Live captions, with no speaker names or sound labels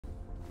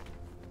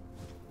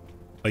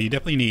But you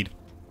definitely need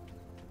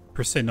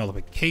percent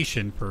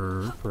nullification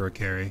for a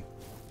carry.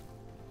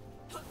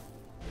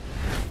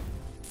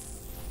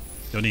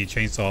 You'll need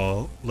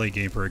chainsaw late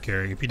game for a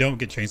carry. If you don't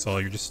get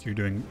chainsaw,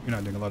 you're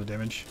not doing a lot of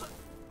damage.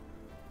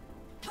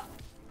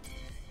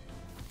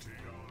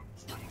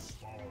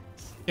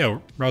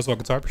 Yo, Roswell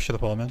Guitar, appreciate the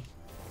follow, man.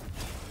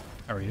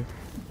 How are you?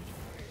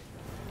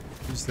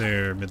 Who's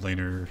their mid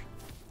laner?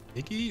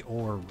 Iggy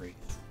or Wraith?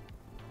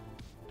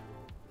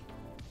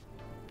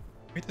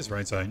 Wraith is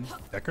right side.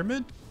 Decker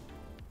mid?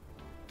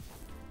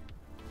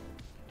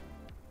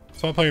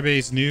 Small player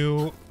base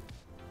new.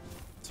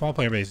 Small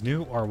player base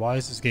new. Or why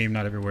is this game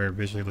not everywhere?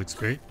 Visually looks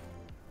great.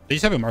 They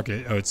just haven't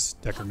marketed it. Oh, it's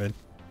Decker mid.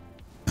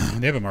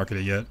 They haven't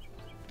marketed it yet.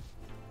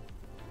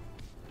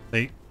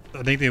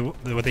 I think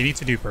what they need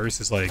to do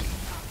first is like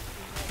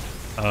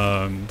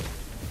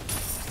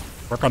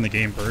work on the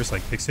game first,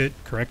 like fix it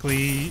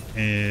correctly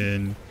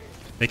and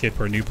make it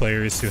for new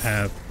players to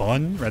have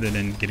fun rather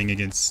than getting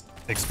against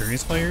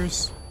experienced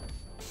players.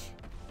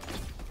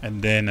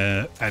 And then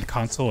add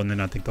console, and then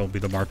I think there'll be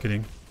the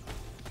marketing.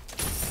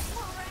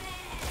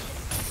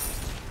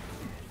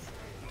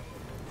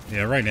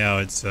 Yeah, right now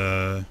it's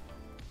oh,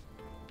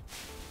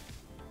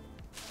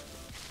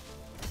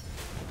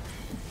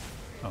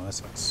 that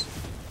sucks.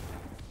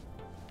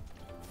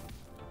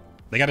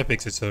 They gotta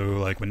fix it so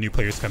like when new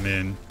players come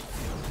in,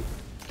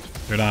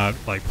 they're not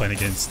like playing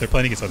against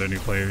other new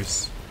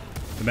players.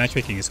 The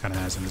matchmaking is kind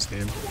of ass in this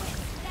game.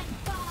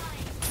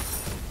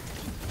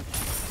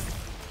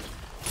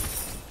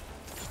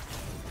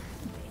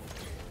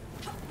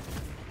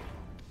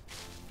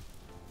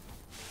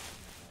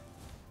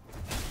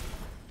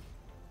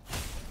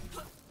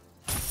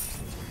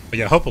 But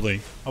yeah,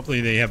 hopefully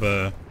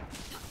they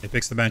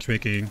fix the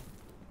matchmaking.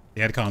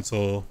 They add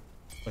console.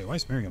 Wait, why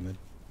is Miriam mid?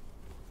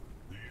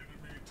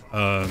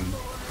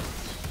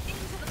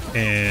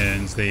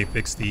 And they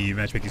fix the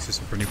matchmaking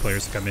system for new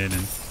players to come in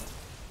and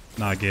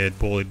not get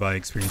bullied by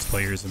experienced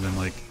players and then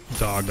like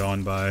dogged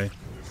on by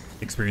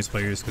experienced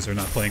players because they're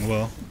not playing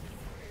well.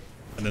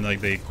 And then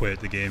like they quit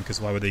the game because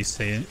why would they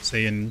stay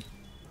and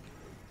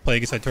play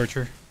against that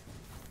torture?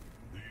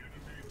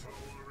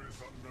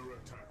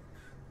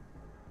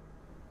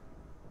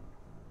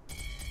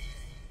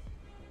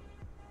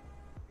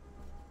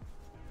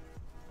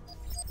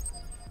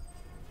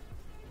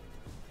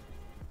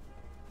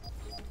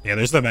 Yeah,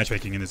 there's no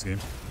matchmaking in this game.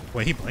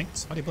 Wait, he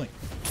blinks? How'd he blink?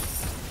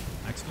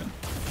 Accident.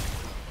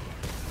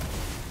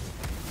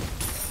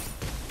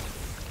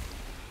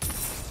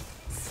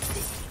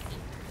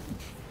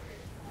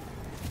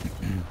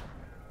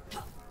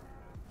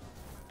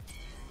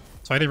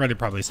 So I didn't write it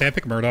properly. Say I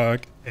pick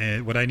Murdoch,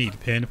 and would I need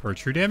pin for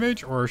true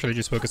damage, or should I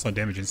just focus on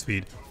damage and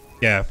speed?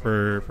 Yeah,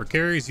 for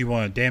carries, you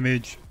want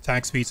damage,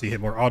 attack speed, so you hit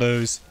more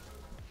autos.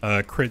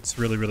 Crit's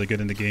really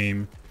good in the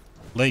game.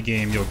 Late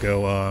game, you'll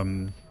go,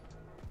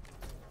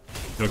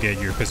 you'll get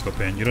your physical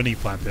pin. You don't need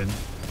flat pin.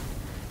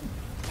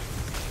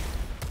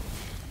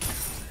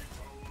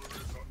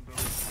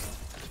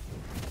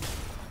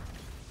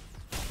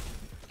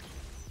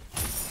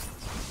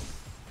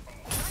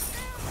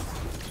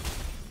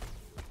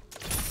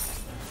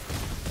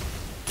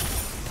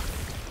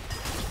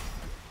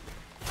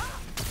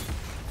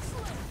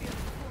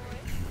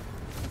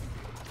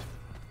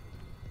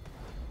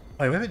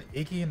 Wait, we have an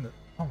Iggy in the...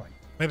 Oh my...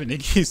 We have an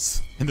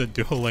Iggy's in the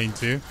dual lane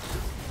too.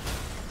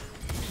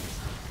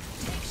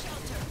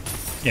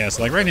 Yeah,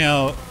 so like right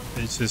now,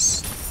 it's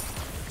just...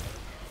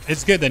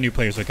 It's good that new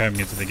players are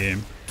coming into the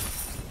game.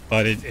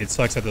 But it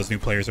sucks that those new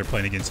players are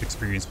playing against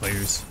experienced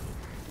players.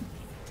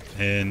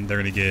 And they're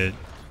gonna get,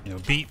 you know,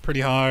 beat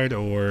pretty hard,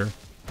 or...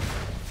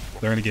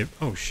 They're gonna get...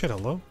 Oh shit,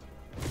 hello?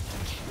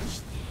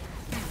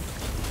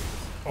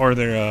 Or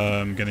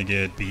they're gonna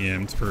get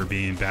BM'd for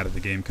being bad at the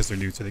game because they're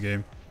new to the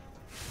game.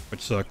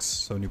 Which sucks,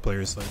 so new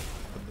players like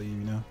leave,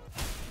 you know.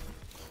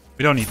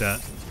 We don't need that.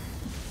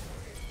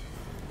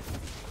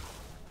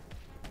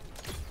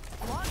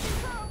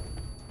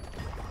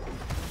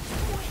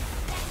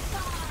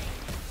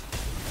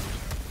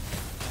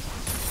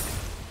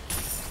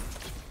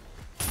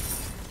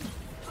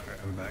 Alright,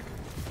 I'm back.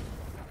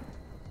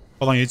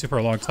 Following YouTube for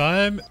a long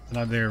time.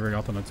 Not there very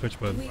often on Twitch,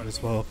 but might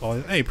as well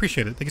follow. Hey,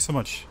 appreciate it. Thank you so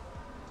much.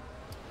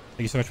 Thank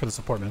you so much for the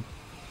support, man.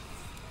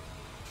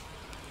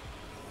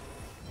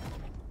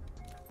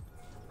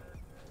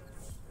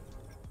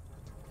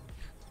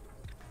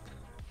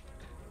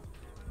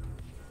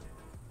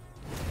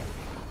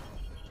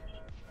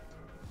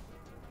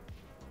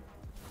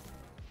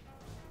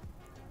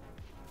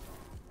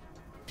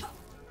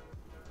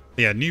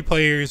 Yeah, new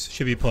players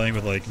should be playing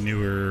with like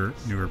newer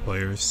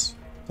players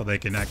so they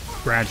can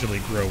gradually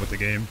grow with the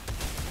game,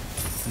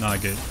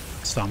 not get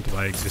stomped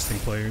by existing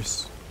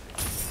players.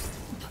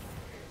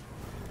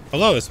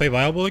 Hello, is FEY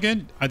viable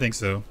again? I think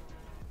so.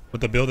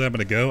 With the build that I'm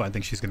gonna go, I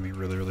think she's gonna be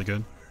really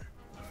good.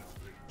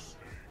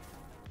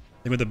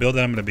 I think with the build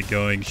that I'm gonna be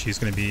going, she's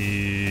gonna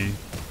be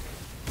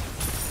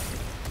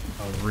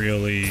a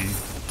really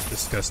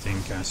disgusting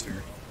caster.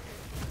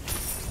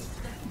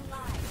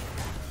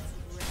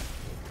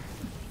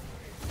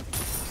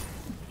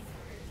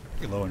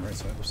 Pretty low on right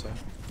side, left side.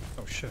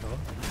 Oh shit, hello?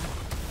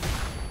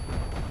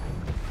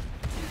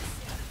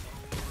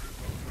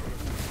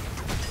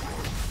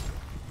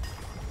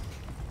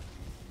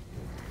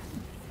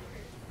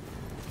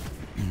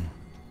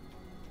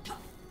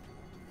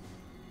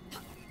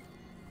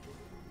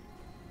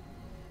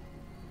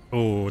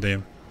 Oh,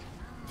 damn.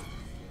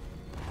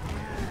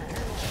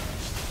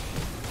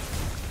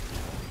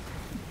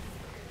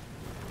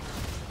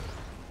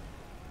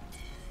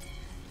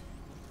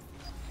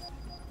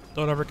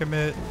 Don't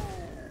overcommit.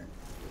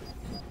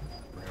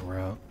 We're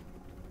out.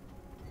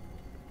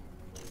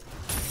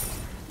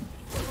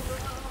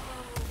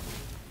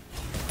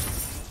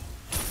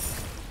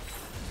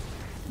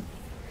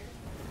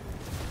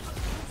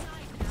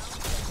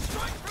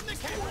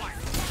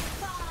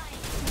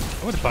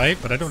 I would fight,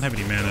 but I don't have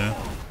any mana.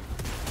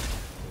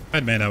 If I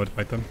had mana, I would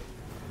fight them.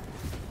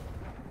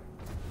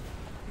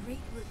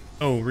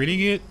 Oh, reading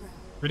it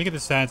the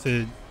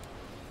stats,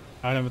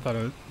 I never thought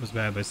it was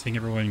bad, but seeing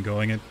everyone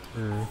going it,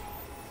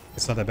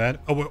 it's not that bad.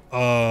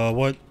 Oh,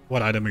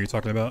 what item are you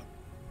talking about?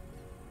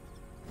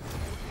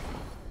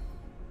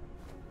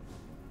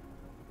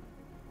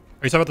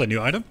 Are you talking about the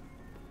new item?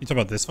 You talking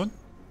about this one?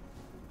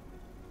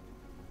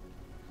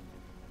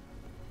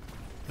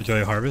 The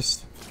Joy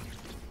Harvest?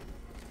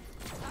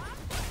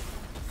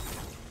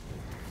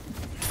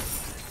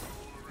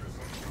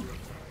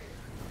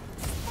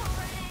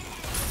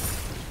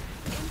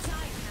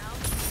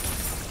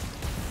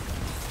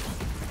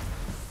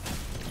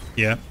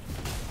 Yeah,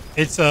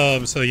 it's so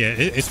yeah,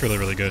 it's really,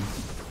 really good.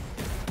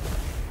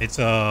 It's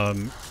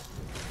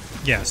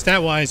yeah,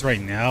 stat wise right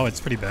now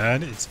it's pretty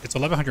bad. It's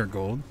 1100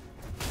 gold,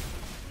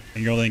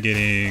 and you're only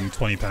getting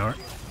 20 power.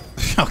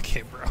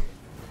 Okay, bro.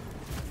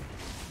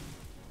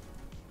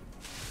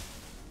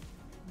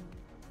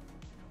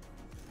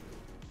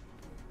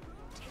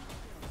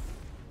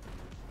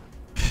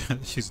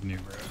 She's new,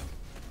 bro.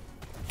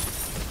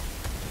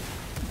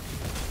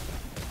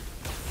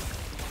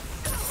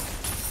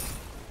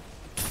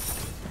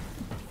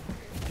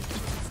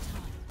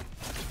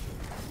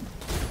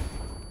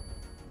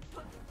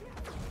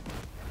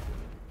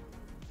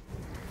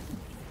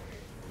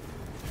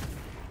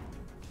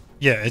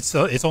 Yeah, it's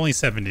only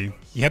 70.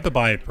 You have to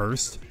buy it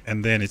first,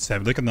 and then it's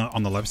 70. Look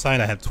on the left side,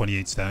 I have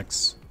 28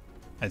 stacks.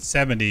 At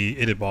 70,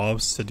 it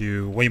evolves to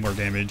do way more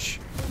damage,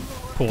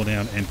 pull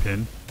down, and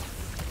pin.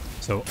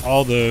 So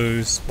all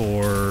those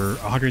for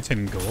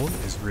 110 gold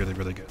is really,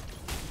 really good.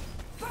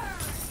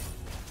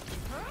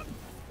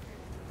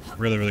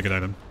 Really, really good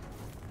item.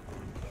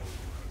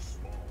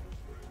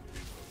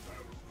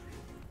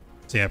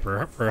 So yeah,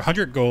 for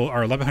 100 gold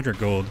or 1100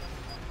 gold,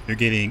 you're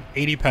getting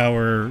 80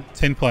 power,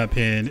 10 plat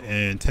pin,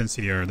 and 10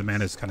 CDR. The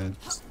mana is kind of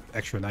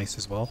extra nice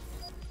as well.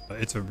 But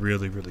it's a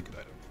really, really good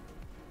item.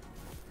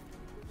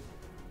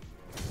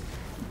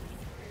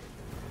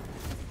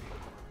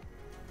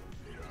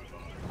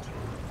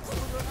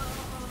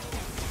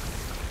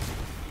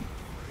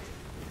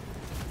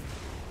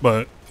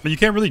 But you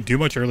can't really do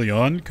much early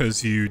on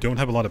because you don't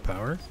have a lot of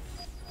power.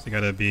 So you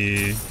gotta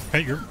be...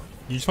 Hey, you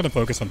just want to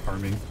focus on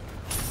farming.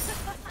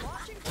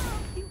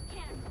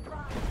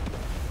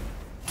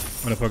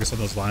 I'm gonna focus on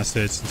those last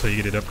hits until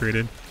you get it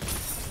upgraded.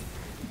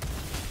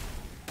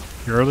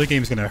 Your early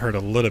game's gonna hurt a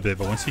little bit,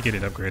 but once you get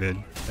it upgraded,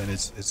 then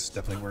it's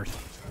definitely worth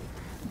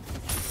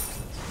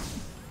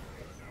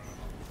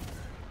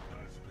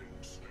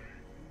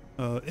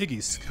it.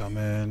 Iggy's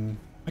coming.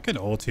 I can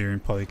ult here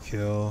and probably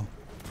kill.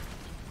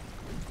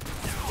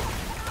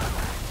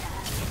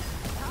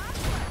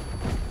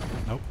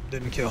 Nope,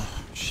 didn't kill.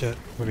 Shit,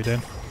 what we did?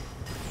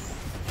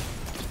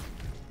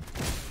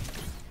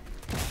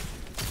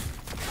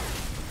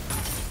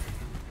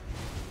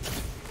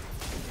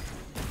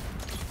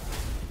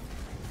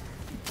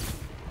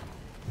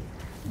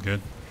 Good.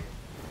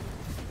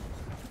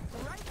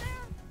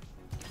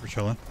 We're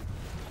chilling.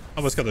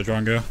 Almost got the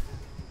Drongo.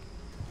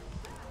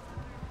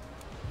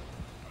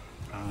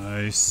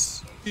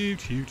 Nice.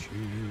 Huge, huge,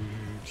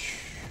 huge.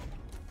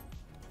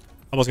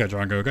 Almost got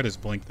Drongo. Got his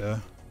blink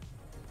though.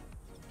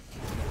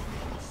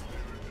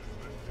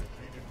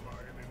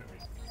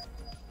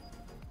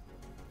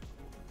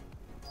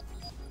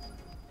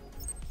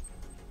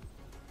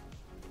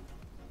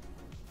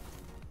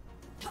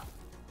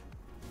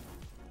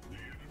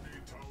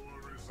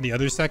 The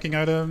other stacking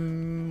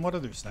item? What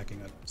other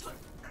stacking items?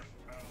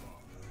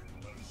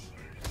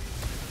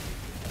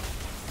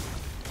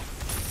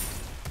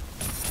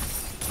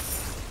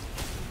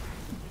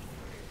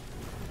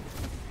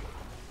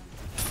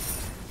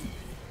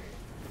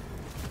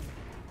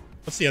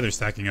 What's the other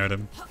stacking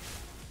item?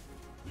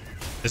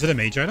 Is it a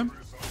mage item?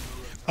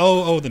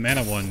 Oh, the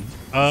mana one.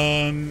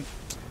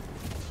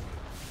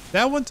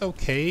 That one's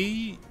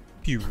okay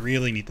if you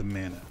really need the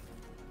mana.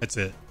 That's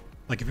it.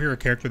 Like if you're a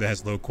character that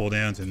has low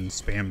cooldowns and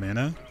spam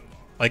mana,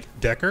 like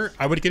Decker,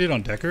 I would get it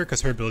on Decker because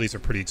her abilities are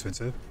pretty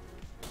expensive.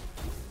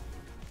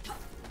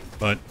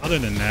 But other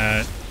than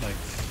that, like,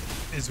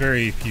 it's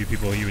very few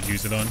people you would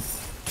use it on.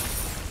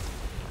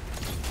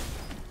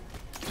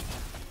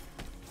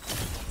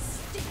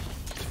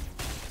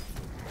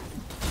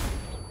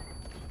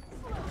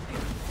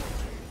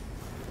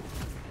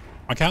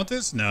 On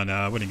Countess? No,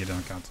 I wouldn't get it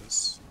on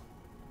Countess.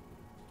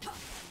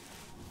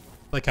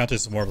 Like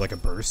Countess is more of like a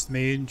burst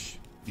mage.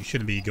 You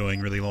shouldn't be going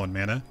really low on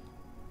mana.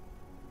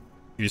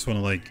 You just want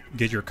to like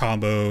get your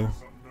combo,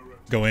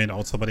 go in,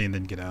 ult somebody, and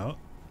then get out.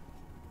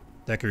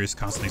 Decker is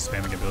constantly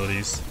spamming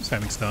abilities,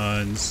 spamming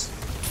stuns.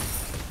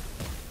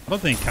 I don't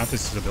think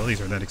Countess's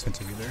abilities are that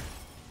expensive either.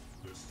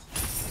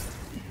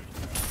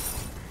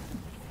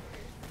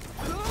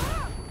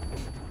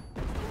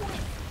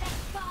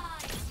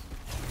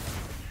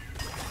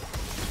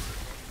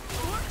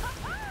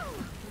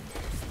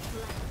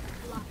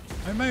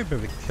 I might be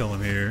able to kill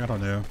him here. I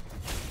don't know.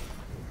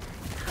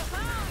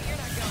 You're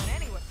not going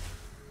anywhere.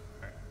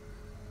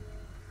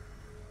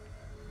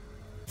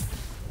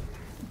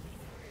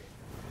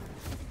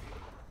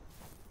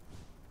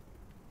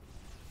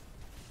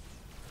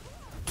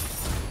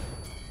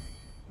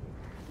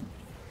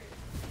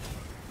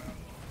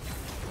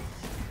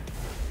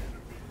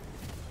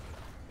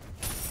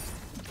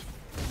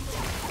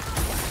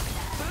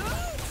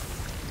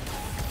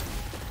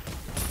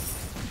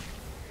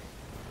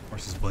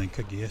 Horses blink,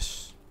 I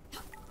guess.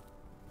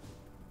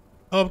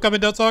 Oh, I'm coming,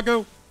 Del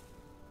Taco.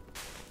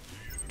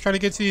 Trying to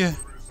get to you.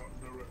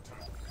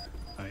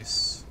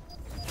 Nice.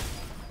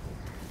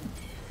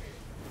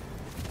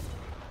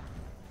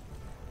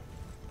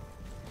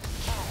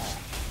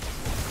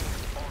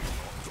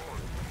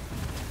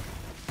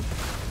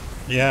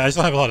 Yeah, I just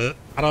don't have a lot of.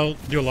 I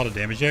don't do a lot of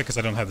damage yet because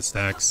I don't have the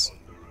stacks.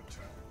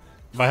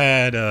 If I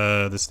had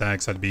the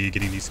stacks, I'd be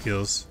getting these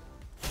kills.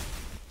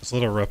 It's a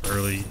little rough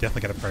early.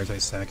 Definitely gotta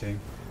prioritize stacking,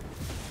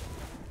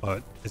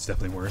 but it's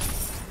definitely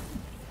worth.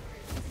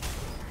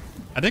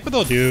 I think what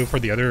they'll do for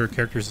the other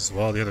characters as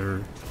well, the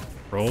other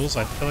roles,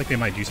 I feel like they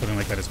might do something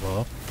like that as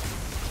well.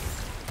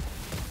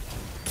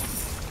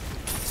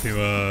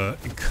 To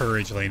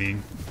encourage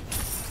laning.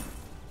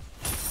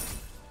 I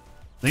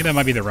think that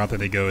might be the route that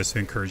they go, is to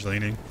encourage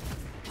laning.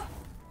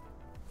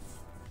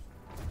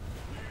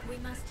 We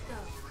must go.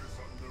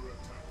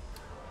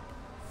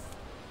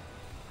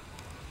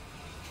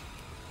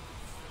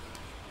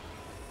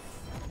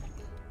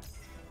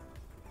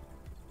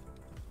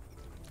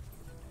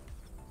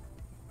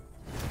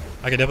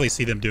 I could definitely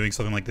see them doing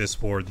something like this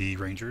for the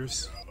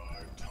Rangers.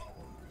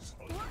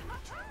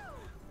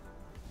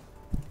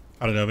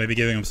 I don't know, maybe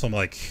giving them some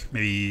like,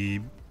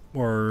 maybe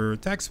more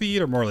attack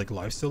speed or more like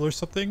lifesteal or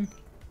something.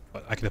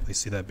 But I can definitely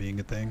see that being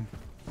a thing.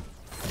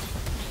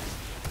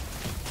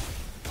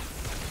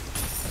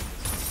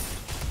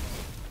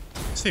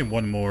 Let's see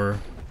one more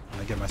when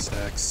I get my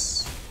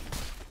stacks.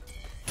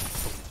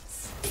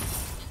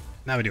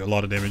 Now we do a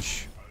lot of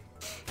damage.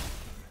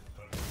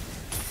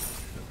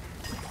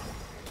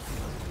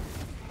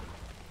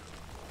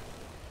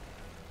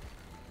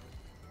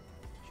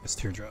 Just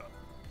teardrop.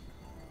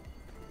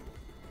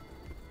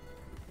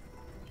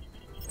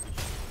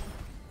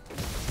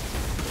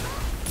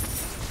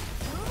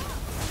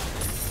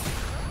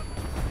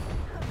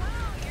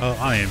 Oh,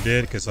 I am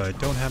dead because I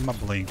don't have my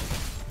blink.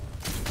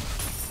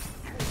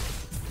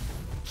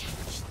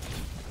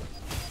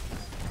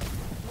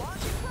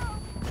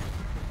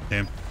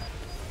 Damn.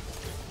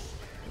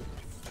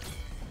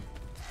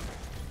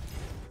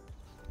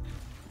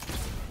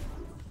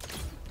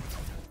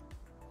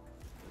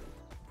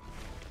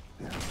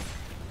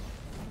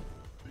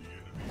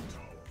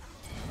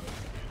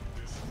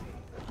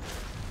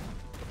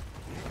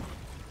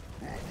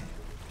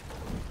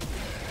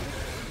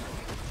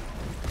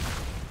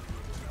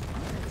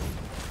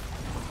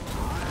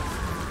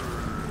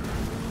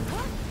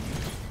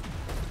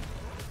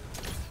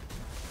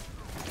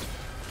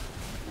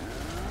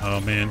 Oh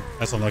man,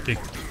 that's unlucky.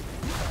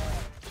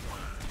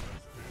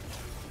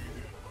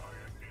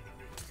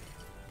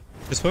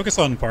 Just focus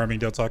on farming,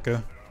 Del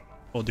Taco.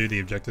 We'll do the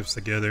objectives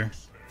together.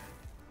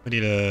 We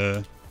need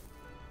to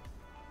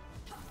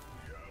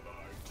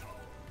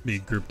be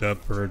grouped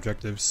up for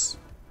objectives.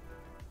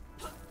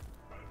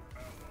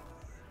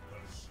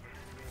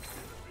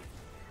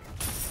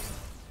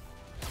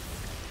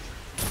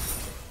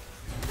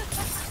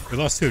 We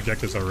lost 2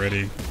 objectives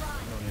already.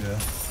 Don't need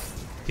to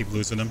keep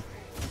losing them.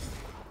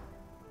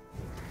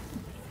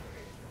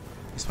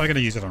 He's probably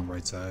gonna use it on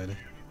right side.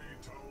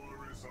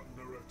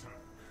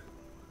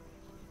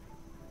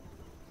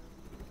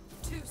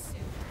 Too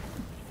soon.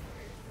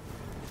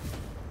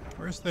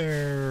 Where's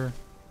their...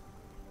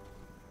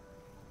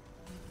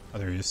 Oh,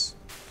 there he is.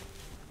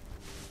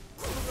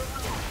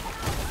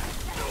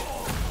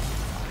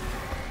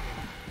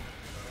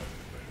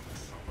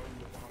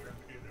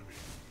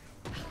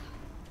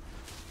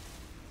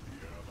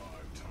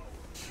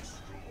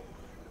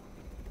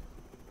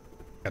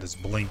 Got his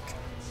blink.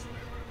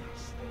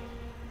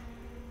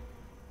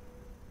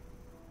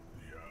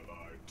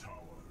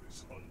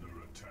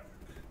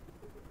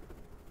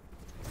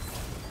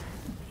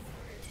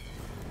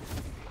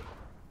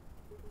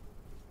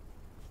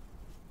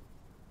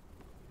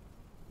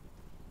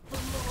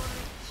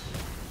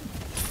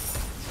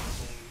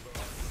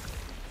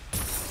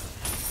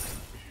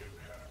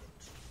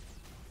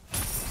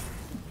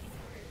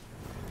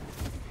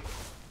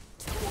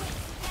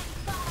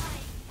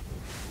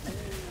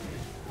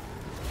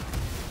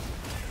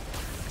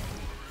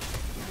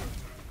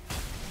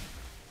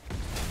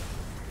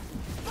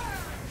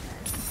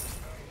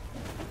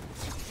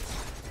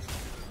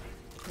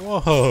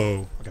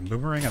 Whoa! Fucking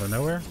boomerang out of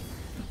nowhere.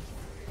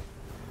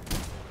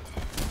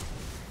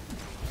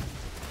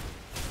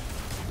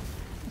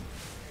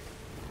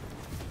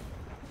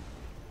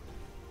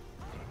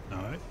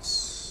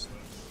 Nice.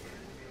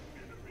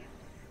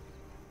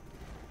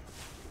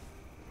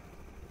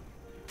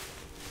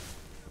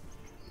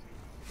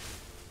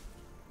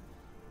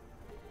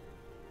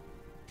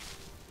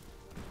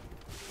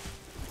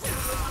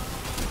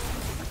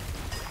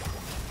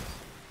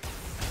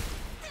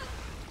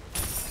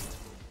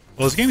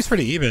 Well, this game's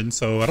pretty even,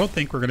 so I don't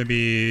think we're gonna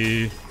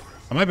be.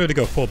 I might be able to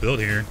go full build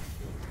here.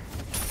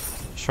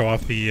 Show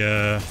off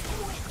the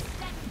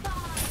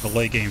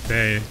late game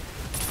FEY.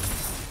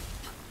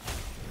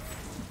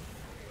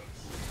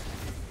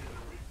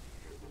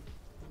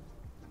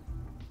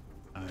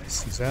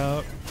 Nice, he's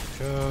out.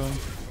 Go.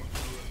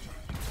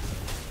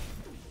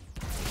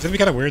 It's gonna be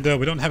kind of weird though.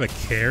 We don't have a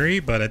carry,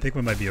 but I think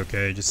we might be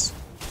okay. Just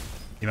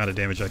the amount of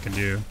damage I can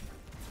do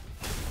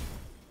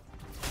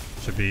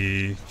should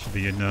be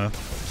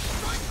enough.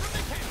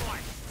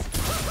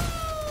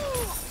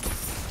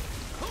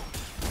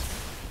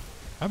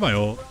 I have my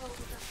ult.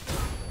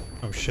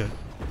 Oh shit.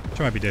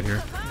 I might be dead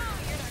here.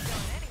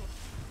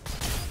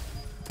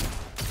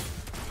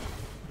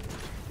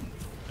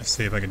 Let's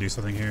see if I can do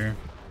something here.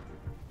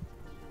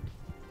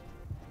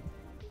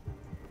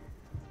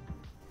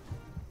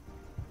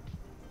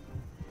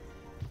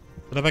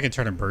 I don't know if I can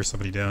try to burst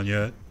somebody down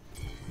yet.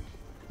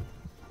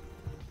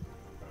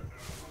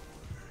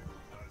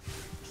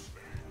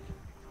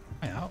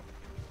 Am I out?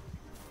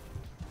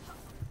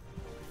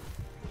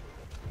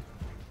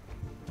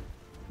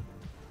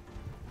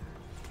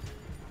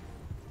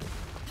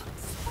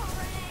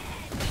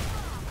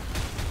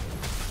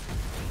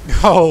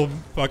 Oh,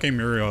 fucking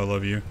Muriel, I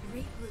love you.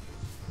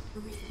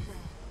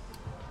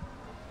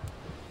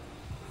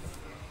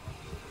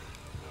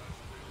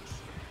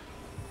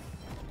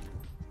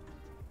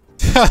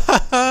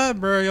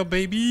 Muriel,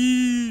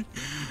 baby!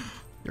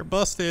 You're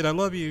busted, I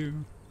love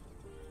you.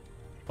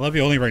 I love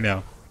you only right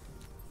now.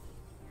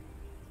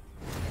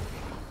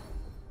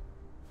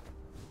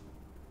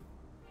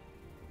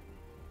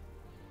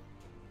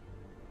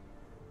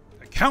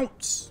 It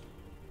counts!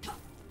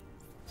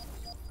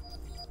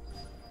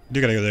 You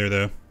do gotta go there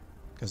though,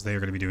 because they are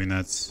gonna be doing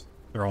that.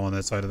 They're all on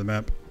that side of the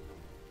map.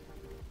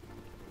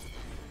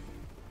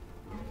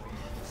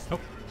 Oh,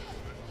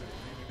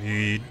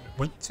 we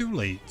went too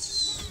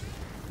late.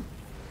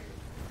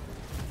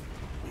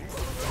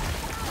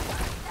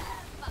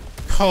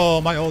 Oh,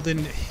 my ult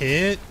didn't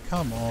hit.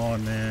 Come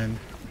on, man.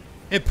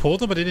 It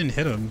pulled him, but it didn't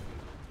hit him.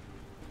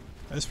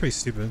 That's pretty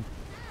stupid.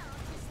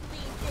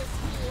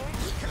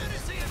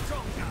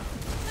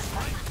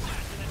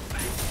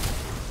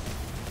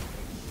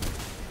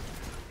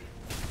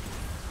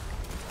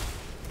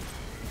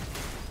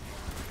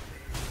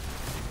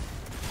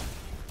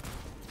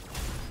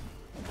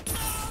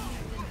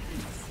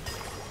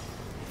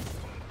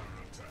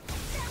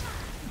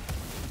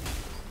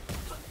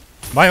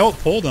 My ult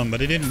pulled him,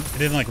 but it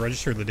didn't like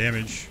register the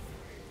damage.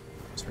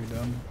 It's pretty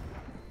dumb.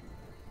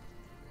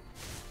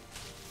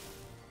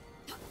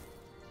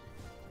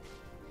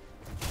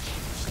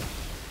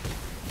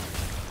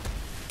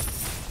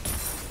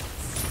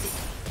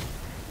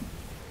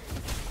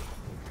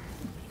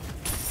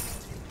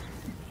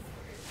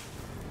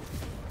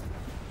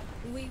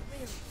 We will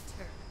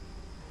return.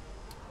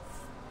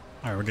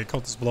 Alright, we're getting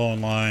cultist blow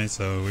online,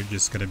 so we're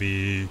just gonna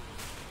be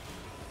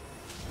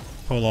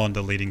full on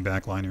deleting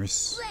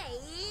backliners.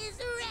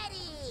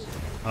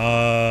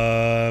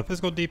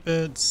 Physical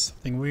defense,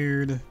 something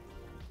weird.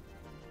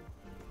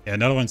 Yeah,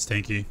 another one's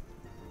tanky.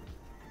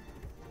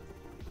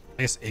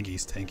 I guess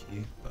Iggy's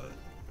tanky, but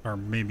or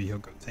maybe he'll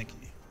go tanky.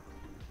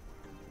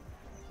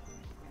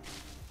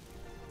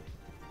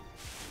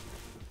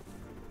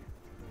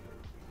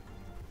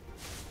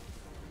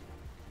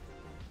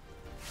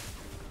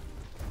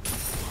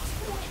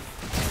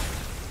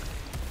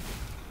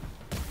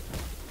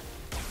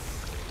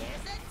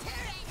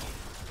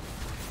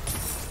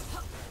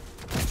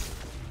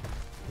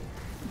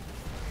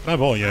 Not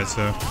ball yet,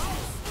 so.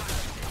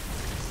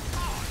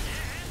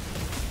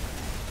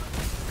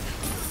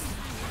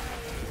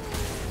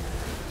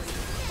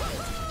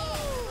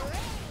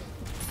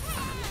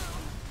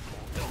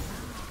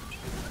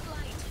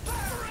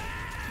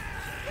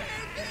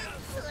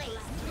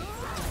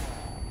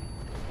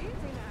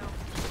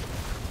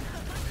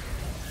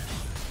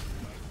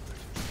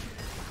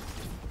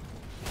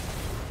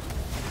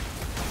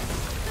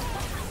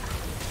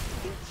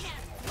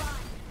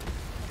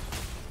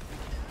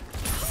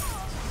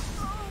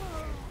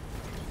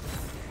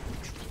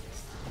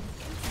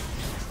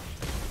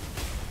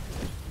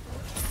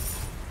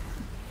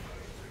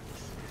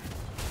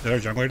 Did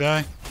our jungler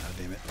die? God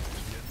damn it.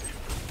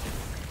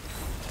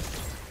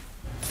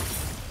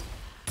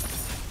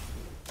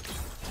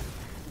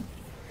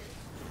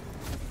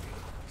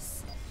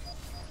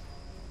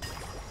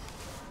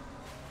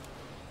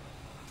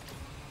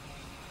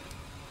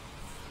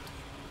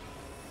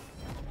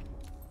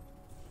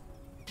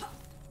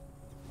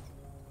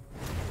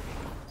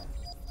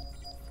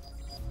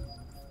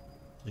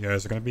 You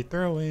guys are gonna be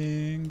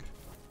throwing. You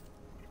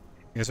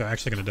guys are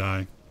actually gonna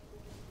die.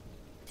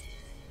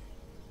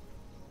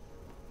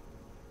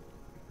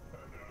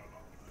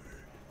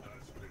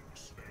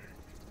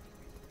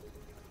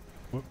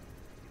 Whoop.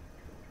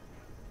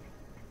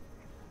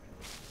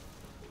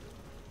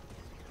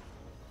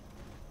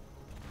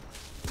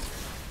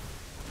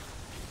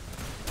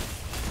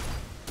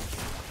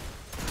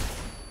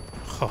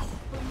 Oh.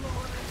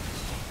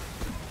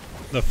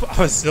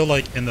 I was still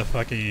like in the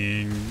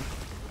fucking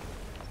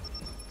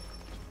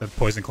the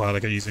poison cloud.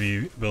 I could use any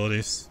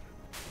abilities.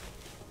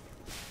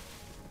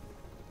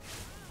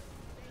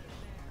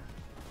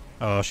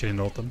 Oh, she didn't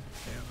ult them.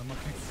 Damn, I'm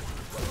okay.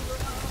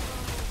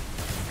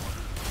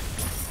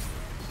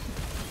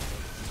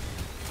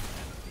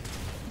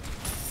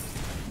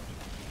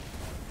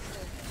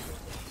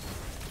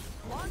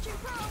 Launching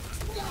probe.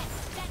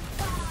 Yes, that's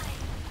fine.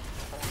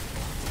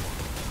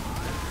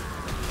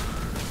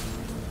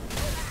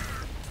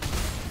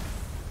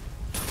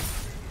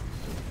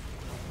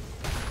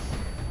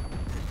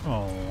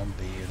 Oh, I'm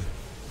dead.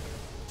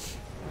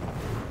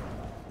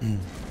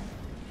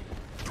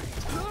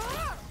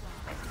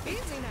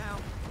 Easy now.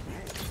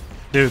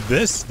 Dude,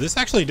 this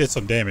actually did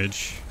some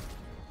damage.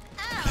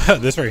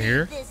 This right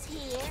here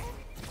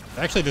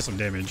actually did some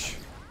damage.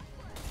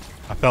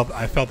 I felt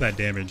that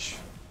damage.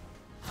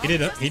 He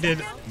did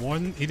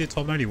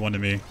 1291 to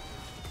me.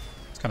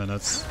 It's kind of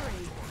nuts.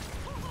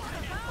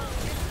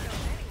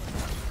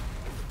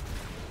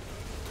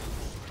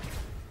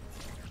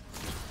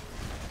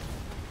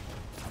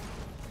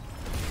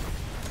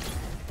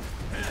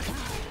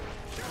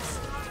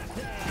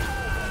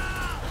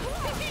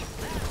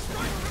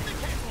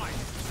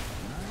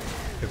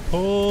 Good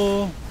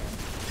pull.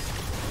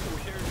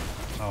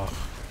 Oh.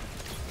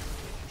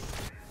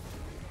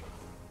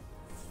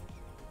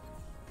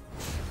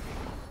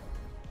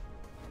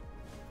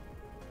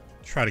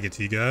 Try to get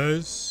to you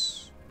guys.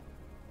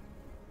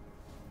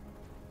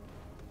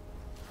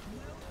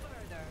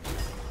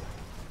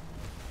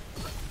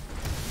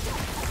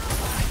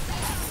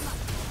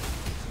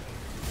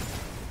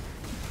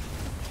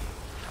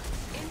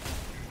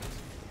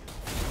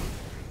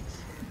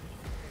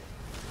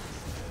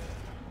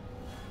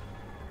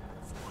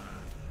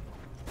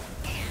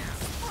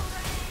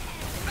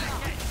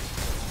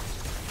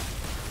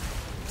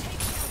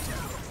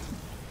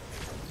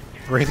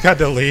 Wraith got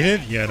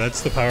deleted? Yeah,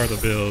 that's the power of the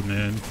build,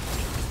 man.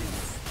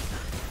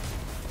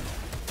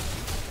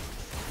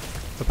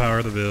 The power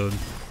of the build.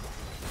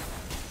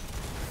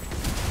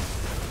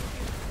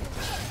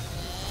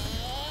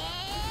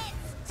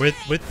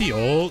 With the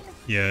ult,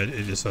 yeah,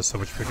 it just does so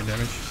much freaking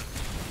damage.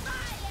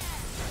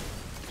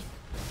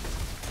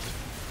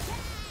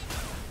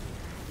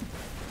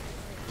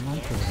 Come on,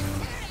 pull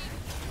down.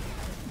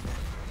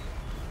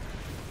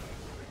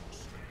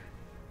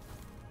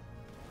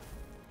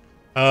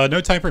 No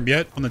time frame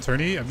yet on the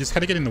tourney. I'm just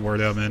kind of getting the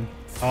word out, man.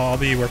 I'll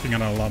be working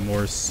on it a lot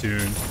more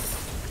soon.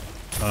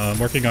 I'm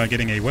working on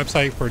getting a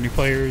website for new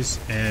players,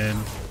 and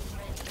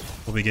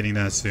we'll be getting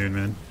that soon,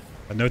 man.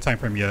 But no time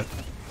frame yet.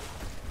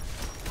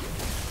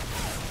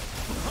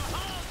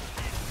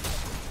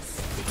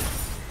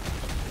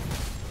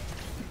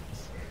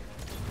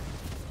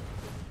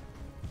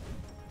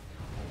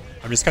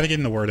 I'm just kind of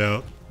getting the word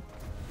out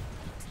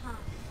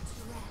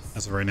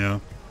as of right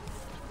now.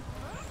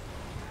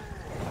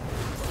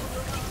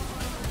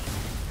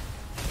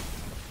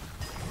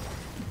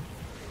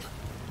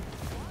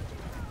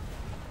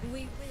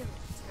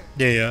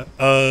 Yeah.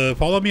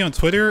 Follow me on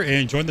Twitter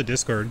and join the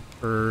Discord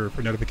for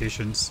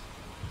notifications.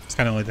 It's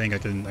kind of the only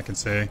thing I can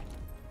say.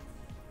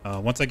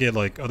 Once I get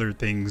like other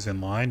things in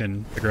line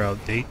and figure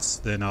out dates,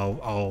 then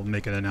I'll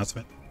make an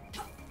announcement.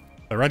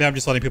 But right now, I'm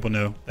just letting people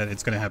know that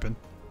it's gonna happen.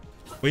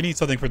 We need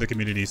something for the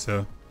community,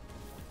 so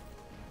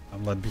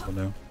I'm letting people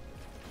know.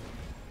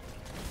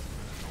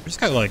 We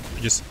just got like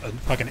just a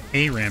fucking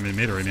ARAM in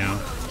mid right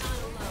now.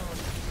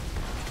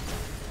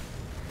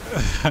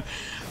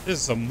 This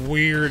is some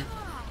weird.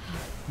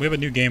 We have a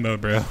new game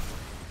mode, bro. We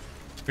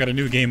got a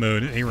new game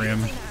mode, ARAM.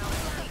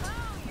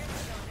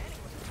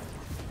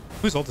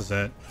 Whose ult is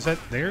that? Is that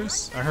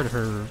theirs? I heard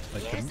her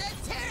like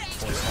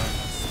voice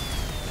line.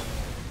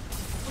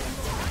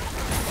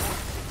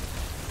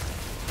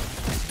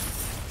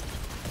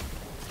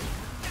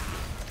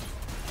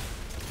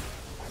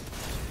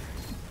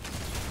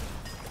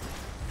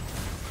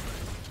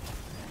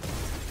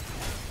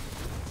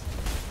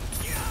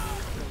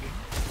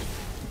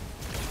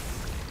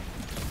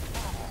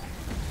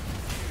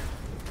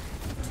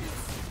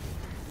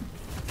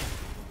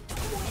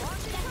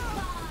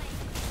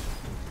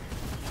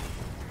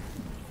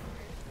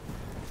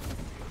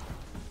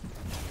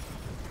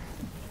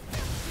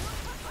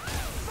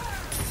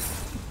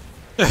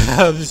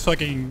 Just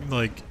fucking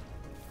like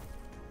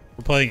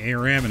we're playing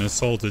ARAM and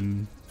Assault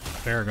and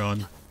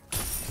Paragon.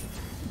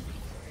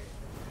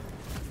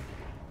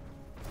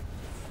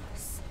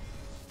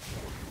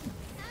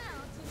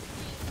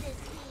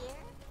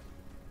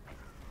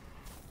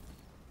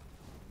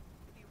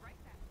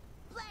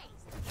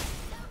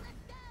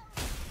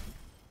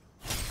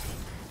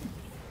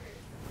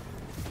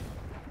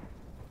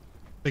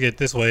 I get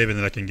this wave, and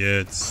then I can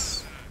get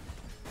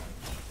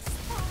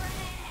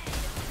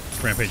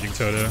Rampaging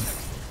Toto.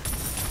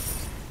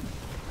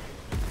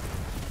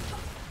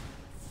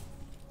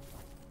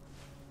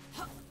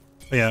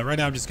 But yeah, right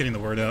now I'm just getting the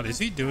word out. Is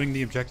he doing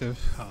the objective?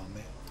 Oh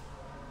man.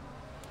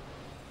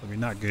 I mean,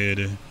 not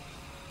good.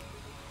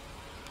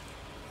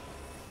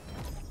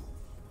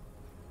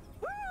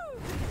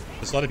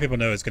 Just a lot of people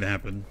know it's gonna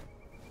happen.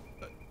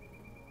 But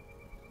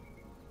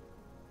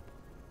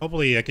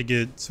hopefully I could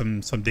get some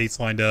dates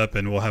lined up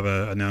and we'll have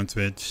an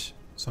announcement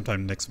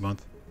sometime next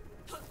month.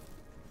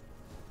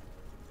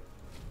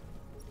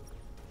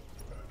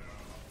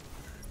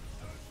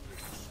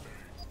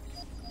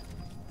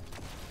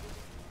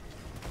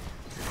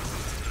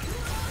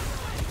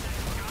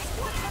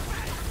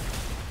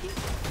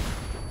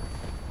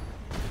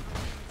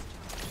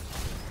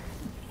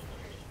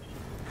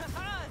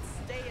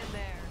 Stay in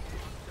there.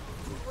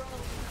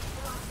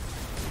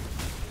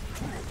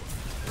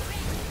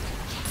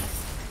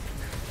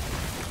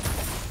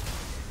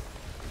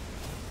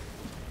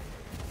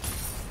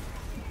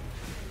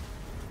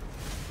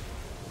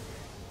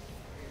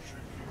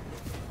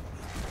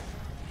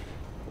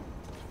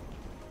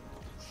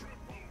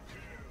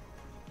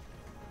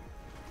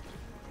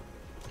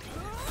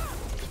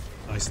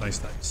 Nice,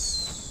 nice,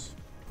 nice.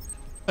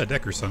 Where'd that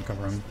Decker Sun come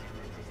from?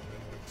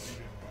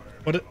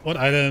 What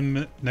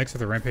item next to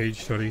the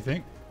Rampage? What do you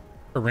think?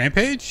 For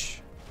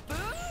Rampage?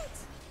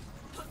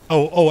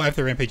 Oh,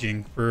 after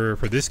Rampaging for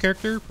this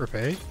character for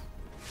FEY.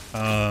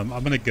 I'm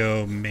gonna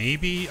go.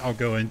 Maybe I'll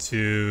go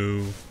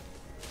into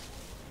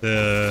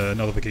the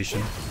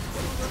nullification.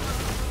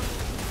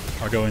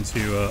 I'll go into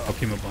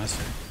Alchema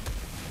Blaster.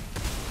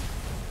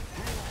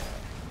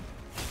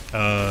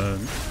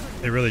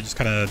 It really just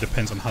kind of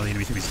depends on how the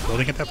enemy team is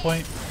building at that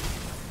point.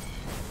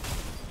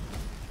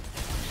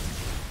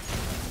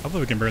 Hopefully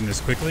we can burn this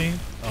quickly.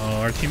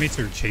 Our teammates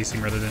are chasing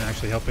rather than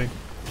actually helping.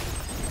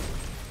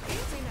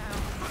 Easy now.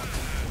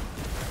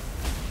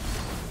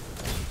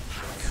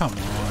 Come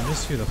on,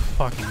 just do the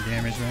fucking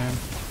damage, man.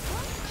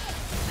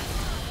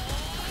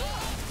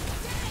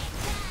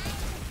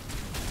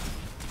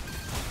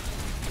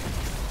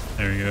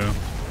 There we go.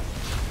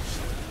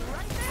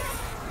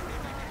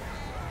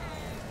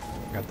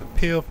 Got the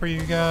peel for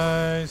you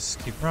guys.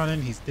 Keep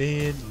running. He's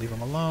dead. Leave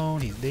him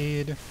alone. He's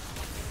dead. Get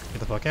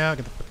the fuck out.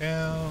 Get the fuck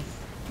out.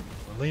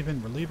 We're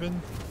leaving. We're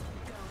leaving.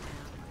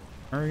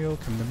 Mario,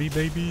 come to me,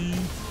 baby.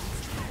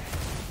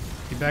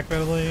 Keep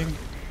backpedaling.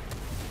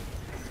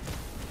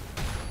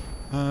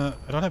 I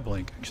don't have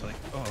Blink, actually.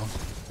 Uh-oh.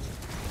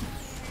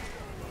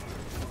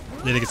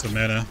 Need to get some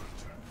mana.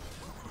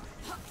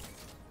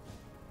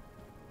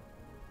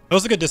 That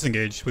was a good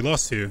disengage. We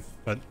lost 2,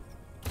 but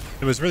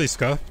it was really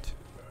scuffed.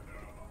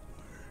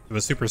 It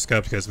was super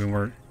scuffed because we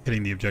weren't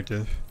hitting the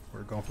objective. We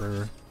were going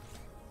for...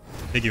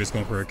 I think he was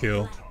going for a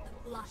kill.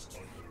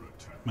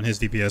 And his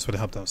DPS would have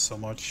helped out so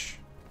much.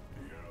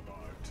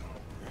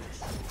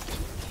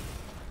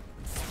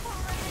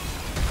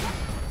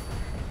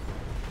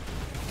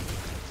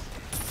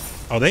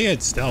 Oh, they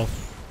had stealth.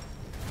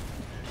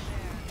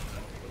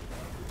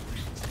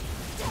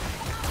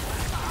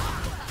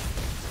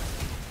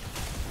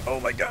 Oh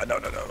my god, no,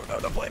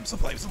 the flames, the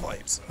flames, the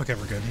flames. Okay,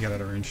 we're good. He got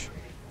out of range.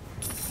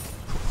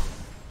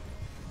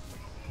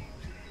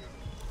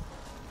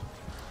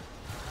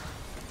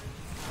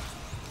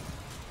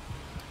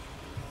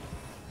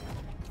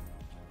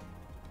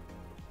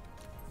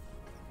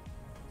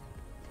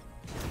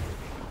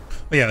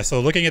 But yeah, so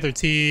looking at their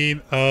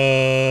team,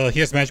 he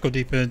has magical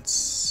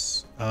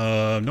defense.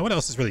 No one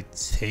else is really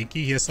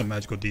tanky. He has some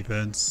magical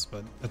defense,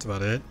 but that's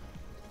about it.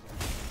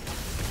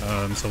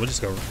 So we'll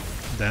just go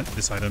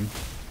this item.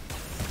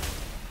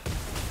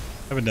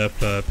 I have enough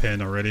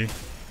pin already.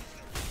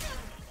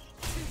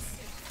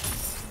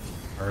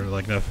 Or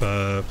like enough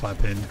flat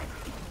pin.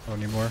 I don't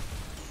need more.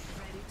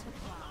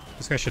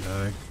 This guy should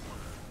die.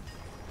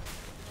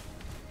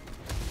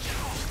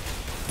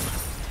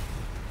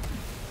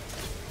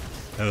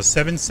 That was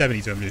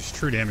 770 to him, just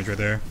true damage right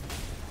there.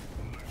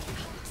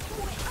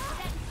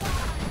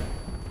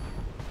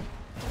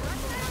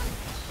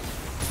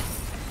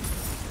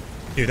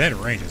 Dude, that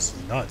range is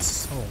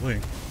nuts. Holy.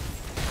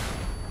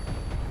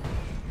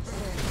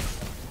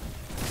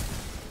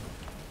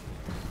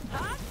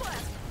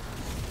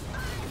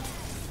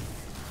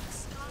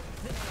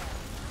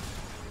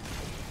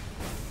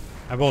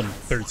 I rolled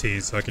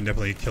 13, so I can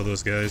definitely kill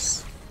those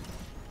guys.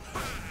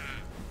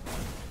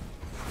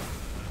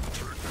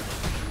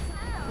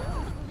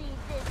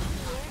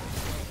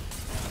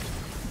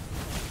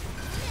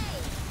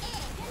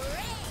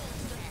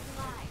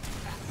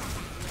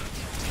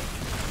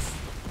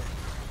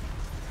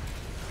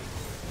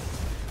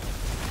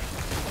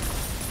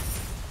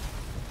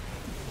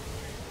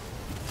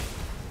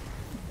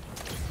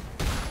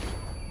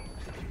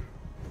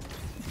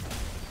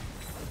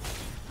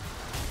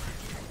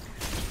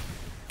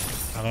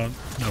 I don't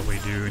know if we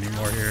do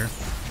anymore here.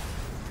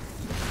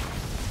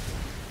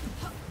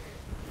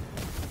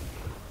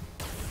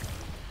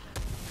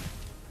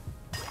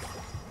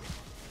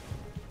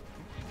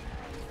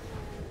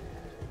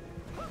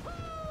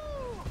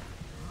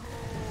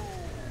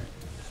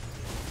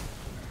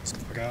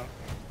 forgot.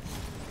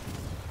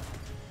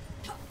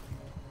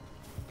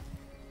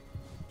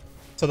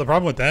 So the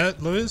problem with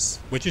that, Lewis,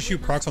 which issue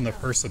procs on the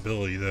first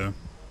ability though.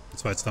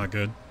 That's why it's not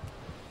good.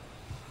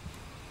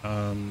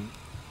 And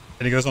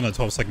it goes on a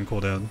 12-second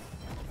cooldown.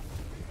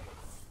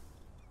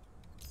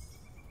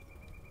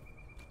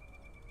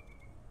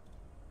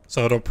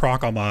 So it'll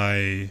proc on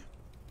my...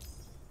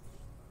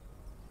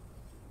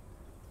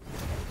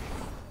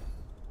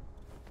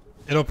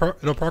 It'll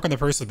proc on the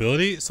first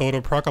ability, so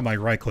it'll proc on my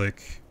right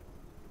click.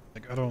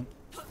 Like I don't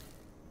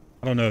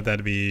know if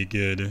that'd be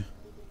good.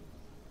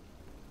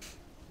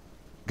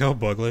 Go,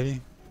 bug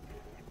lady.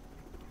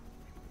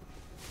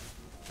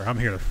 Or I'm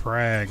here to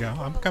frag. Oh,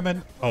 I'm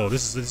coming. Oh,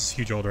 this is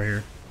huge old right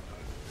here.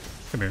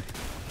 Come here.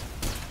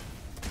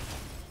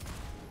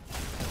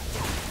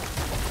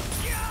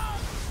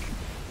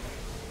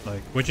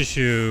 Like which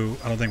issue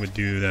I don't think would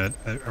do that.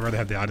 I'd rather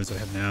have the items I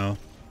have now.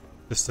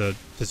 Just to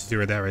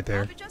do that right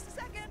there.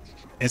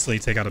 Instantly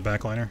take out a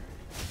backliner.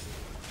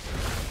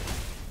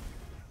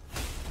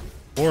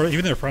 Or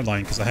even their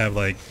frontline, because I have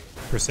like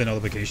percent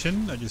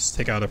elevation. I just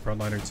take out a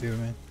frontliner too,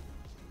 man.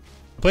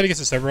 I played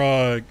against a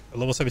Severog, a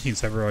level 17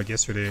 Severog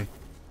yesterday,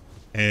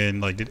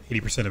 and like did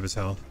 80% of his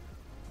health.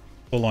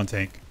 Full on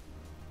tank.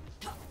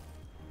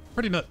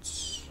 Pretty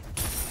nuts.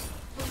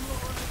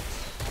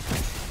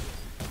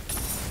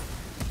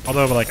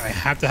 Although like I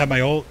have to have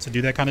my ult to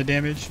do that kind of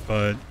damage,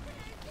 but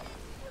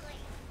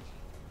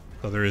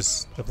so there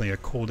is definitely a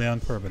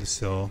cooldown for it, but it's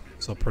still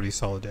pretty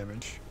solid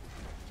damage.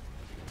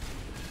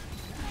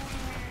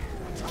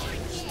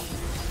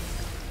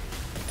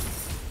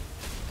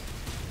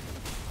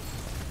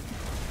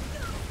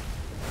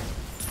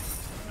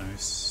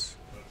 Nice.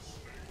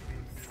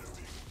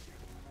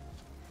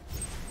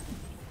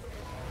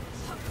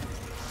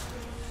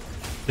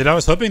 Dude, I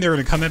was hoping they were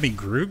gonna come at me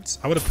grouped.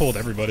 I would have pulled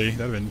everybody.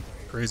 That'd have been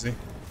crazy.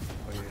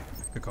 Oh, yeah.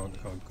 Good call,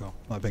 good call, good call.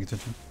 Not paying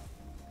attention.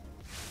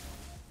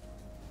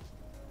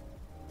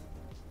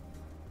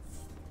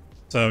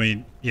 So I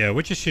mean, yeah,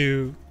 which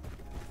issue?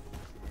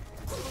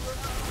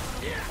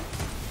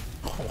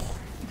 Oh,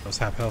 that was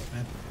half health,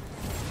 man.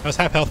 That was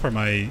half health for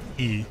my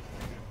E.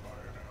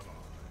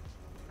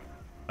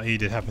 My E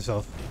did half his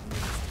health.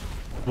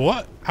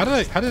 What? How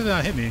did it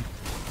not hit me?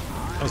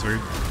 That was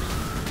weird.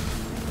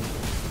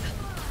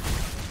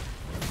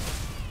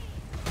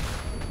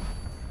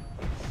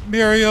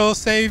 Muriel,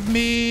 save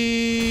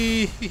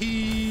me!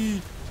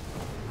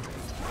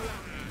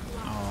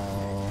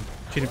 Oh,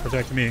 she didn't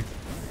protect me.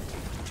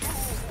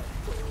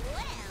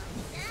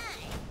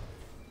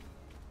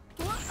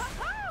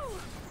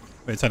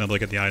 Wait, it's time to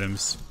look at the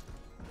items.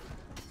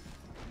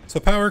 So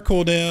power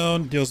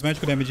cooldown deals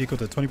magical damage equal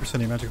to 20%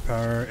 of magical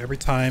power every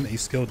time a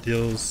skill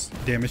deals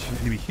damage to an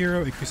enemy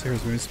hero. Increase the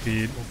hero's movement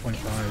speed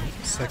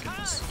 1.5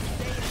 seconds.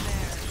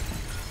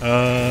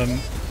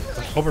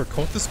 Over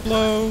cultist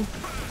blow.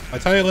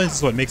 Vitality lens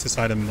is what makes this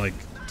item like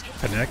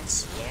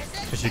connect,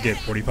 because you get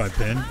 45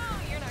 pin,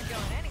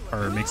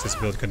 or makes this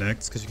build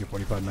connect because you get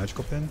 45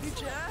 magical pin.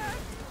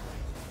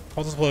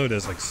 Cultist blow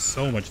does like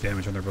so much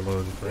damage when they're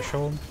below the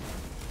threshold.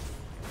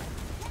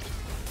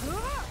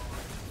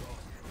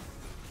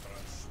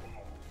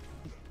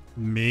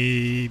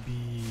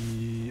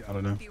 Maybe, I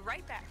don't know.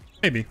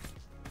 Maybe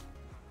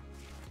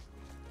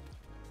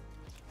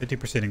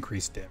 50%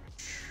 increased damage.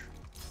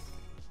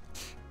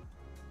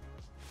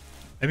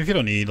 Maybe if you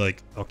don't need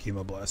like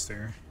Alchema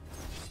Blaster.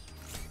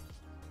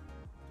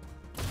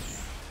 I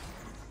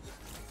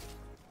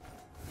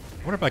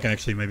wonder if I can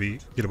actually maybe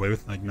get away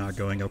with like not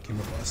going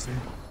Alchema Blaster.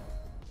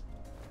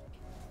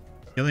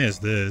 He only has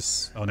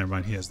this. Oh, never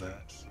mind. He has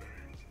that.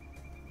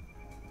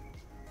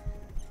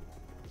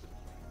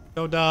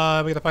 Don't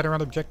die. We gotta fight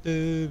around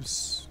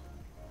objectives.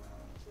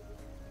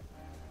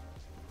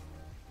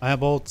 I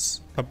have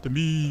bolts. Come to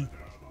me.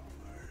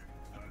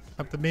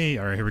 Come to me.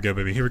 All right, here we go,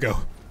 baby. Here we go.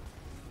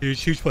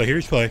 Huge play.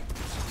 Huge play.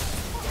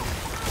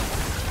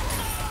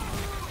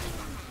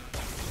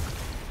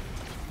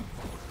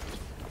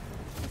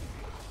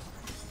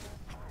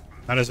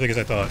 Not as big as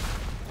I thought.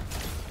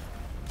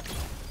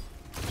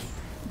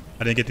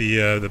 I didn't get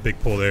the big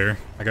pull there.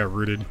 I got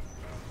rooted.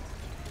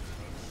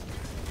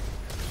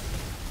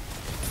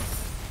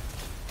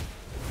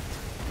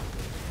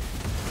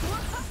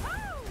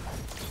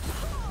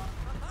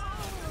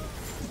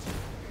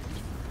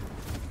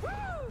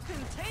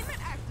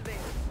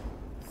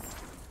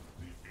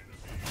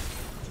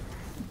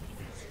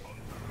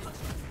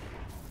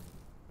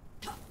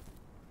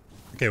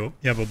 Okay, well,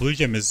 yeah, but Blue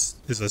Gem is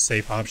a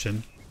safe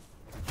option.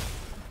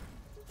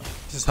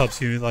 Just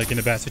helps you like in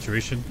a bad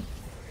situation.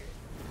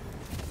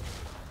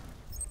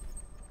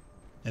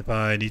 If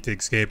I need to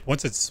escape,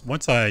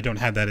 once I don't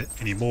have that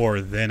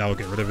anymore, then I'll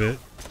get rid of it.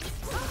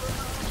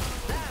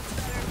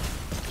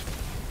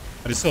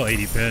 But it's still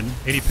 80 pin,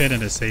 80 pin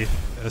and a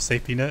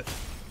safety net.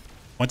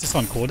 Once it's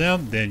on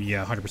cooldown, then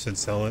yeah, 100%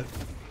 sell it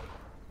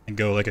and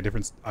go like a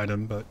different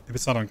item. But if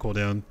it's not on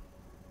cooldown,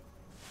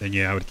 then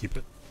yeah, I would keep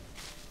it.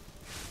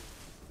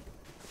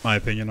 My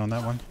opinion on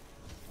that one.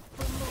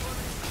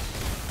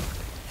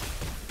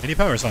 80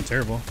 power is not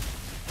terrible.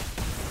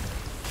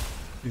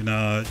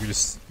 You're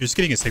just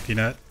getting a safety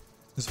net.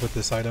 Just with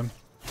this item.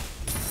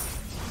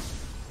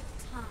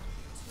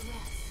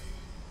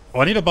 Oh,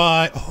 I need to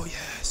buy. Oh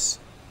yes,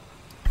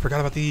 I forgot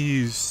about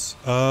these.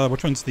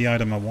 Which one's the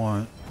item I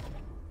want?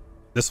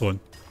 This one.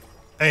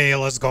 Hey,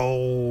 let's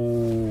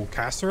go.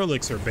 Caster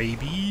elixir,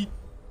 baby.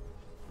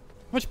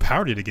 How much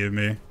power did it give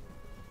me?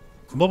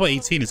 I'm level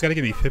 18. It's got to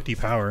give me 50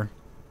 power.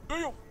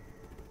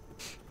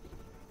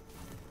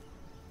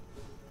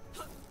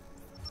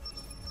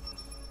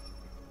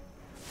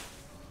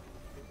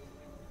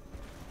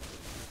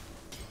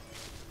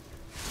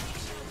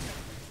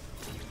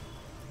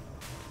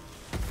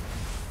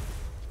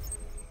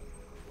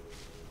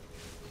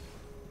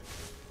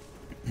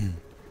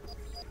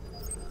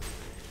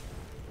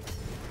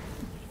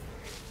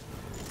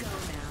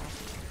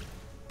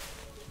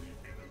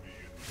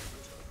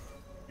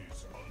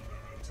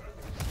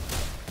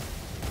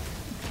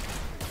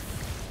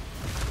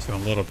 A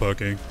little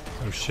poking.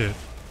 Oh shit.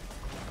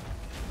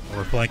 Oh,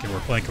 we're flanking,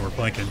 we're flanking, we're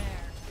flanking.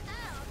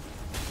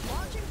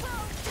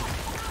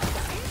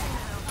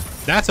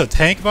 That's a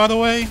tank, by the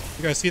way. You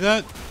guys see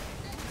that?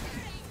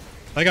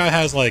 That guy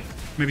has like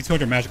maybe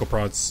 200 magical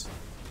prods.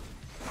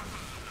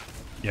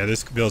 Yeah,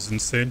 this build's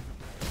insane.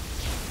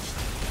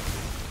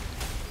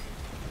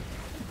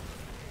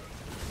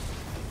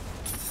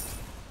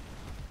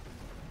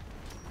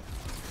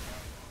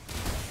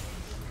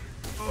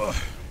 Ugh.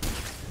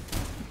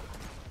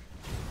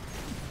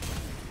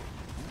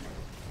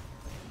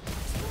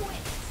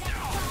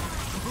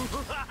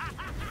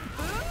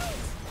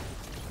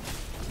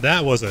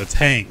 That was a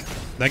tank.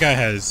 That guy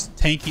has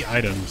tanky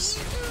items.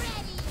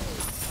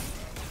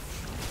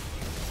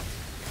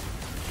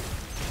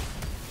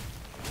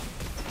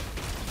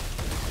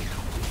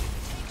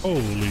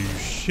 Holy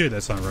shit,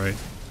 that's not right.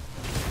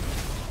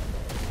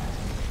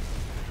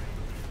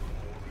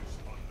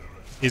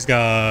 He's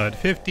got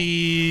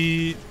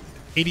 50,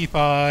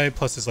 85,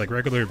 plus his like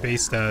regular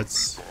base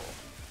stats.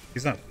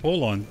 He's not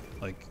full on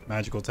like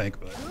magical tank,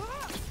 but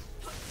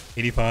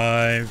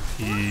 85,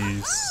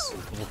 he's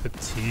level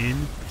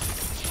 15.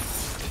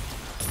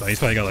 So he's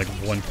probably got like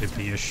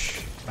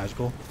 150-ish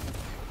magical.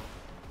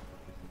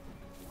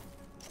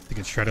 He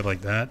can shred it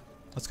like that.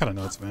 That's kind of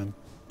nuts, man.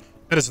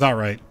 That is not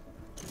right.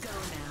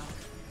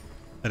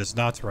 That is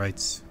not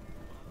right.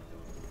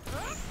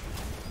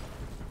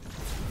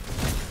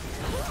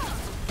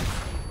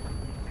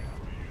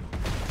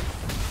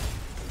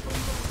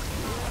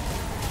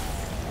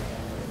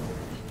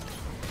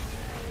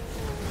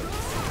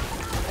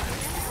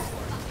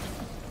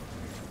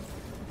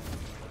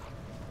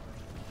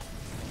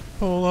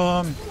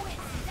 Well,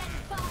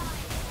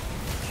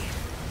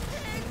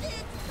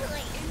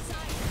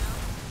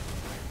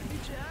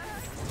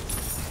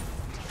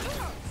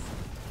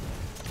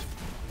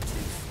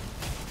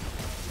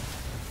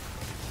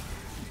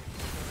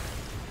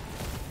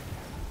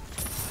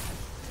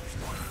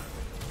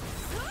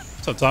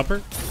 what's up,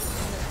 Topper?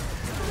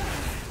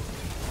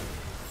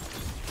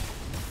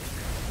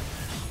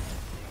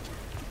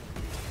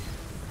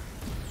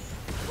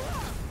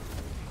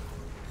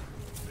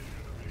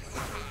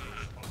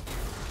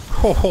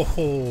 Ho ho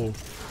ho.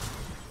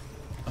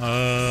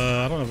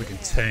 I don't know if we can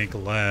tank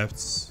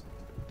left.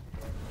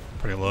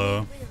 Pretty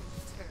low.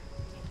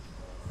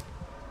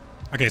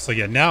 Okay, so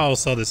yeah, now I'll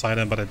sell this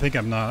item, but I think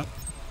I'm not.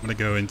 I'm gonna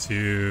go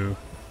into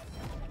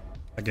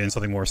again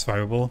something more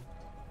survivable.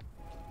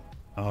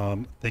 I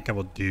think I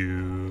will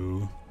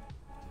do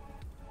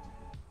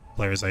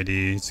player's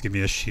ID to give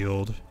me a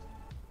shield.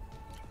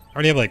 I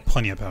already have like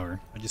plenty of power.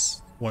 I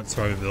just want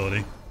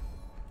survivability.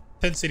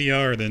 10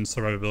 CDR, then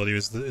survivability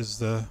is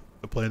the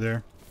play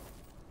there.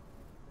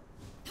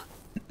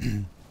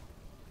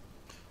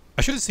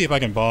 I should see if I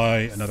can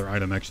buy another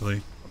item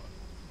actually.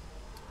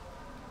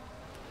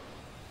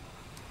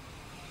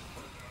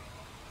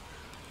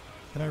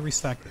 Can I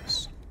restack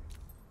this?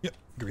 Yep,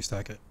 I can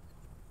restack it.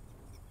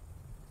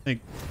 I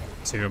think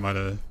Sarah might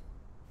have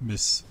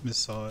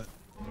saw it.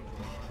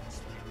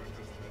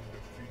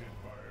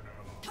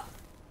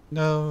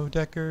 No,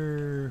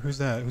 Decker. Who's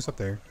that? Who's up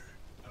there?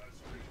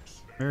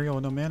 Mario,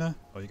 no mana?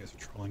 Oh, you guys are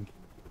trolling.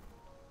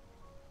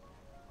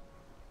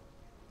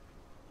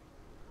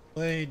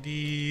 Play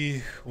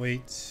D.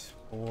 Wait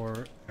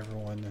for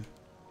everyone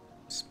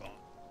to spawn.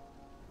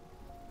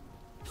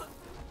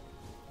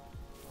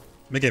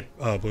 Make it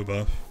blue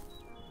buff.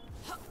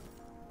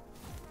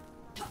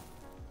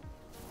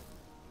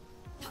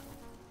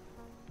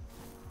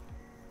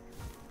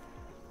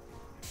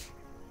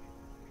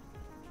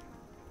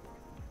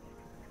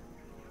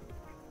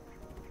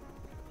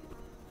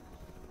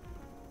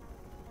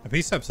 If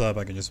he steps up,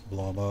 I can just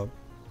blow him up.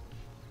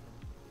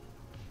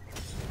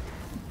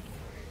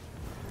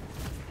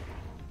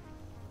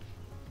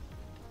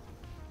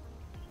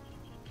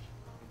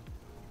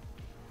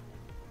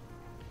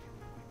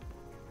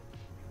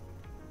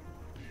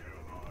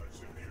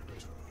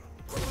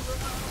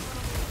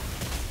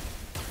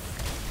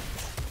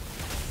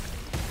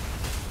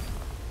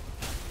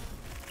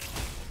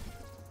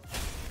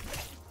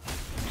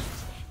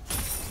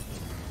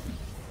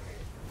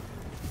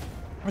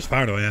 How much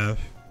power do I have?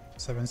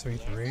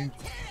 773.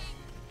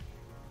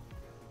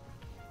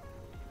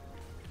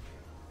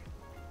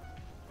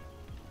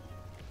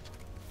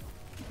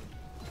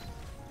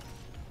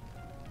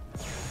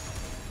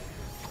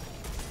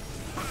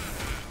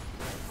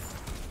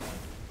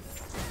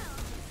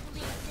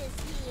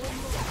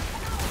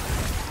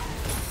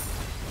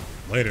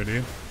 Later,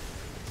 dude.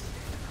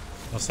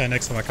 I'll stand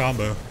next to my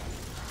combo.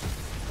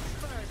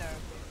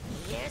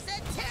 Here's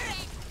a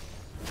turret.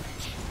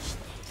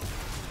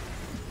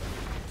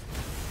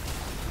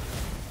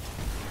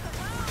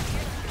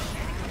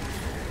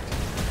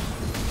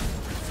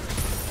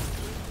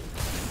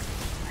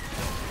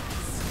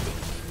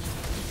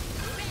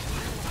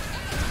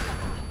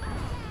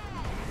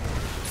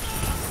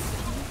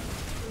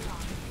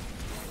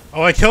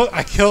 Oh, I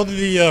killed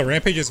the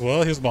Rampage as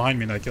well. He was behind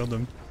me and I killed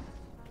him.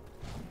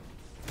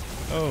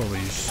 Holy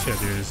shit,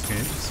 dude, this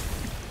game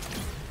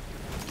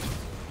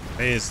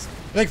is...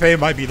 I think FEY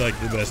might be like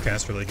the best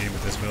caster late game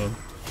with this build.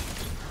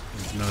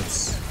 It's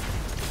nuts.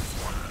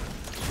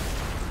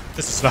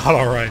 This is not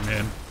alright,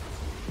 man.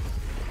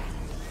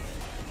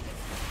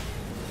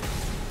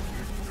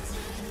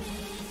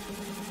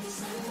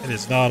 It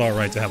is not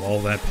alright to have all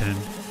that pin.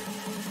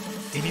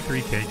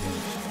 83k damage.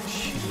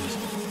 Jeez.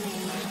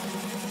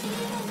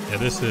 Yeah,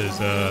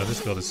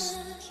 this build is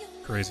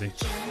crazy.